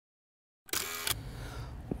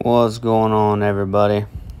What's going on, everybody?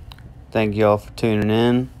 Thank y'all for tuning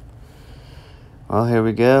in. Well, here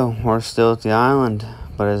we go. We're still at the island,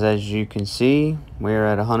 but as you can see, we're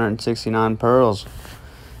at 169 pearls.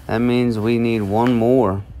 That means we need one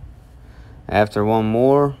more. After one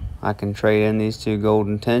more, I can trade in these two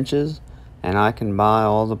golden tenches, and I can buy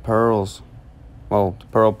all the pearls. Well, the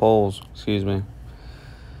pearl poles, excuse me.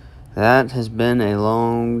 That has been a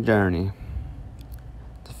long journey.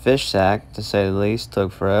 The fish sack, to say the least,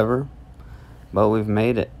 took forever, but we've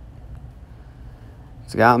made it.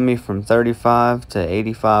 It's gotten me from 35 to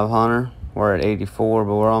 8,500. We're at 84,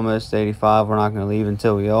 but we're almost 85. We're not going to leave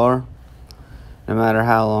until we are, no matter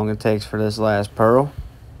how long it takes for this last pearl.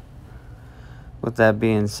 With that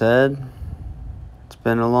being said, it's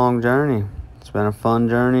been a long journey. It's been a fun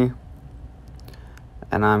journey,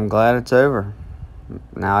 and I'm glad it's over.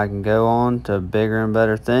 Now I can go on to bigger and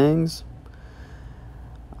better things.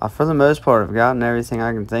 For the most part, I've gotten everything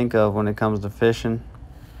I can think of when it comes to fishing.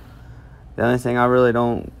 The only thing I really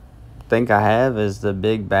don't think I have is the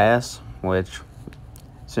big bass, which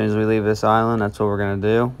as soon as we leave this island, that's what we're going to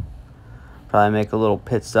do. Probably make a little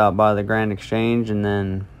pit stop by the Grand Exchange and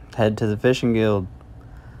then head to the fishing guild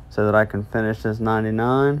so that I can finish this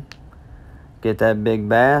 99, get that big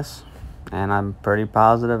bass, and I'm pretty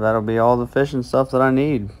positive that'll be all the fishing stuff that I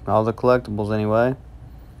need, all the collectibles anyway.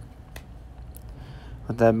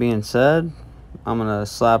 With that being said, I'm going to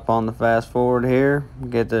slap on the fast forward here,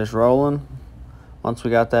 get this rolling. Once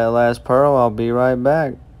we got that last pearl, I'll be right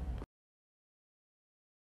back.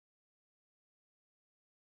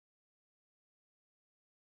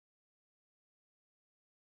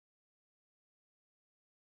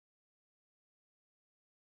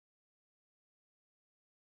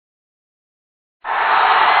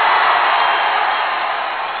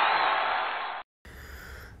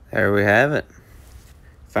 There we have it.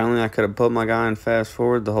 Finally, I could have put my guy in fast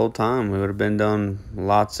forward the whole time. We would have been done a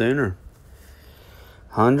lot sooner.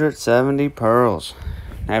 170 pearls.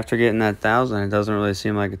 After getting that 1,000, it doesn't really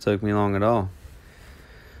seem like it took me long at all.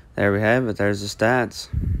 There we have it. There's the stats.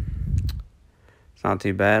 It's not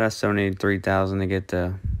too bad. I still need 3,000 to get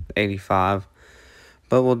to 85.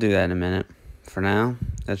 But we'll do that in a minute. For now,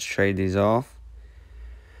 let's trade these off.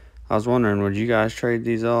 I was wondering, would you guys trade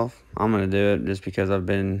these off? I'm going to do it just because I've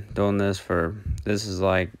been doing this this is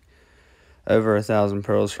like over 1,000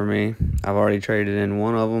 pearls for me. I've already traded in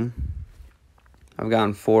one of them. I've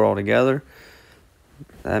gotten 4 altogether.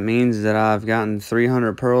 That means that I've gotten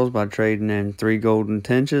 300 pearls by trading in 3 golden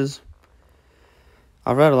tenches.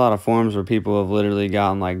 I've read a lot of forums where people have literally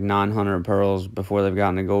gotten like 900 pearls before they've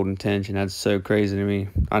gotten a golden tench, and that's so crazy to me.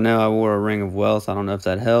 I know I wore a ring of wealth. I don't know if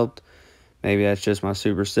that helped. Maybe that's just my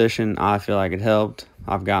superstition. I feel like it helped.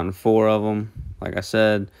 I've gotten 4 of them. Like I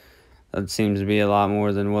said, that seems to be a lot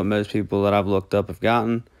more than what most people that I've looked up have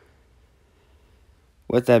gotten.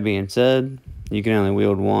 With that being said, you can only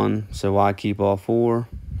wield one, so why keep all 4?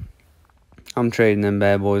 I'm trading them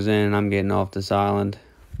bad boys in, and I'm getting off this island.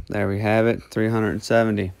 There we have it,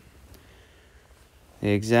 370. The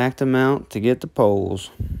exact amount to get the poles.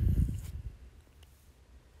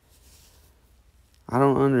 I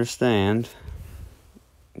don't understand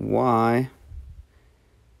why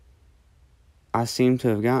I seem to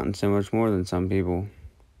have gotten so much more than some people.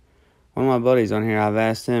 One of my buddies on here, I've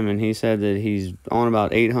asked him, and he said that he's on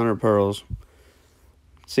about 800 pearls.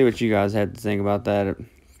 See what you guys had to think about that.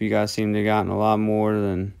 If you guys seem to have gotten a lot more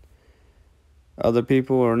than other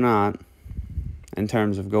people or not in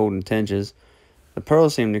terms of golden tenches. The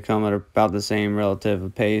pearls seem to come at about the same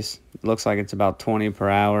relative pace. It looks like it's about 20 per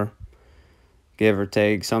hour. Give or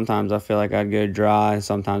take. Sometimes I feel like I'd go dry.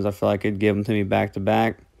 Sometimes I feel like it'd give them to me back to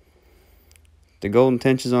back. The golden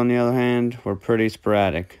tenches, on the other hand, were pretty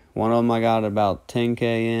sporadic. One of them I got about 10K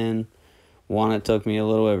in. One it took me a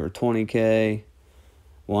little over 20K.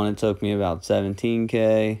 One it took me about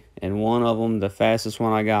 17K. And one of them, the fastest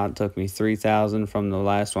one I got, took me 3,000 from the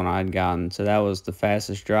last one I'd gotten. So that was the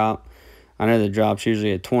fastest drop. I know the drop's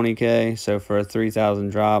usually at 20K. So for a 3,000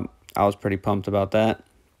 drop, I was pretty pumped about that.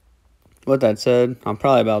 With that said, I'm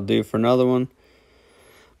probably about due for another one,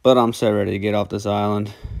 but I'm so ready to get off this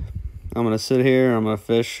island. I'm going to sit here, I'm going to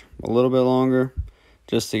fish a little bit longer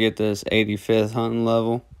just to get this 85th hunting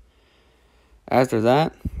level. After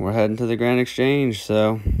that, we're heading to the Grand Exchange,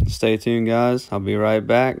 so stay tuned, guys. I'll be right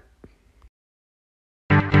back.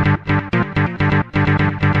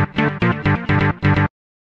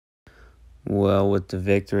 Well, with the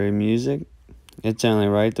victory music, it's only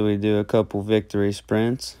right that we do a couple victory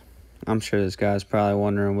sprints. I'm sure this guy's probably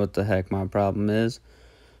wondering what the heck my problem is.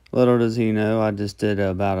 Little does he know, I just did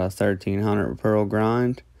about a 1,300 pearl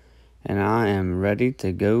grind, and I am ready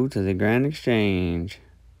to go to the Grand Exchange.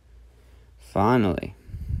 Finally,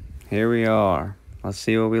 here we are. Let's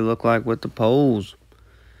see what we look like with the poles.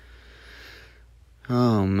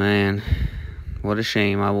 Oh man, what a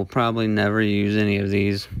shame. I will probably never use any of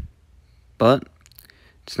these, but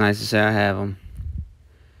it's nice to say I have them.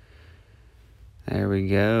 There we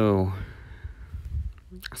go.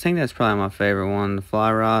 I think that's probably my favorite one, the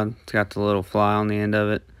fly rod. It's got the little fly on the end of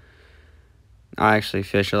it. I actually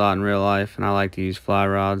fish a lot in real life, and I like to use fly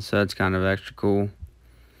rods, so that's kind of extra cool.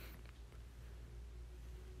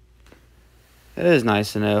 It is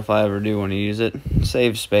nice to know if I ever do want to use it. It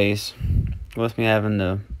saves space. With me having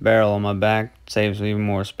the barrel on my back, it saves even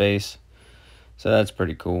more space. So that's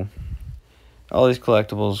pretty cool. All these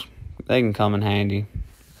collectibles, they can come in handy.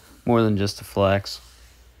 More than just a flex.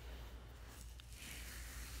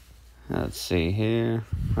 Let's see here.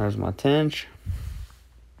 There's my tench.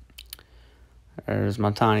 There's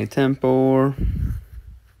my tiny tempor.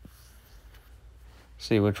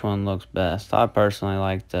 See which one looks best. I personally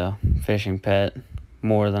like the fishing pet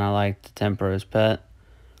more than I like the tempor pet.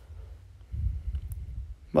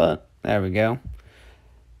 But there we go.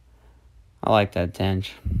 I like that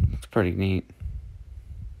tench. It's pretty neat.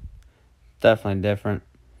 Definitely different.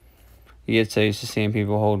 You get so used to seeing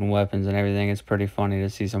people holding weapons and everything. It's pretty funny to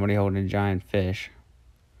see somebody holding a giant fish.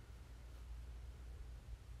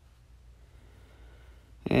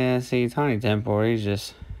 Yeah, see, tiny tempor,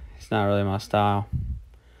 he's not really my style.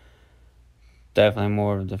 Definitely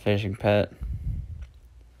more of the fishing pet.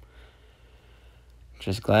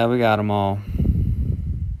 Just glad we got them all.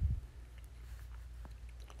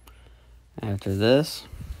 After this,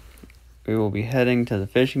 we will be heading to the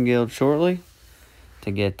fishing guild shortly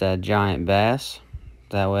to get that giant bass.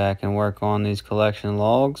 That way I can work on these collection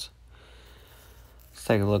logs. Let's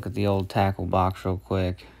take a look at the old tackle box real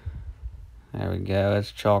quick. There we go,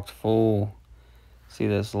 it's chocked full. See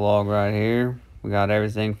this log right here? We got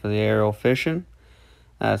everything for the aerial fishing.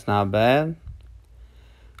 That's not bad.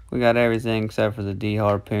 We got everything except for the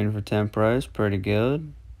D-harpoon for temporos. Pretty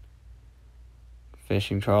good.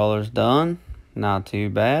 Fishing trawler's done. Not too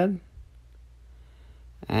bad.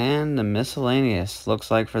 And the miscellaneous. Looks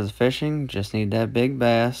like for the fishing, just need that big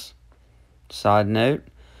bass. Side note,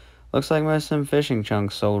 looks like most of them fishing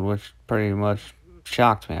chunks sold, which pretty much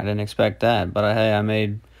shocked me. I didn't expect that. But hey, I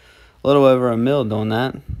made a little over $1 million doing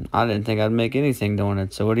that. I didn't think I'd make anything doing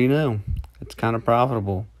it. So what do you know? It's kind of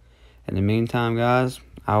profitable. In the meantime, guys,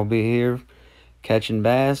 I'll be here catching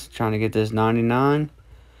bass, trying to get this 99.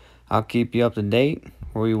 I'll keep you up to date.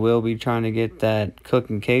 We will be trying to get that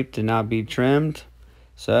cooking cape to not be trimmed.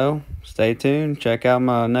 So, stay tuned. Check out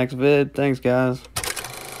my next vid. Thanks, guys.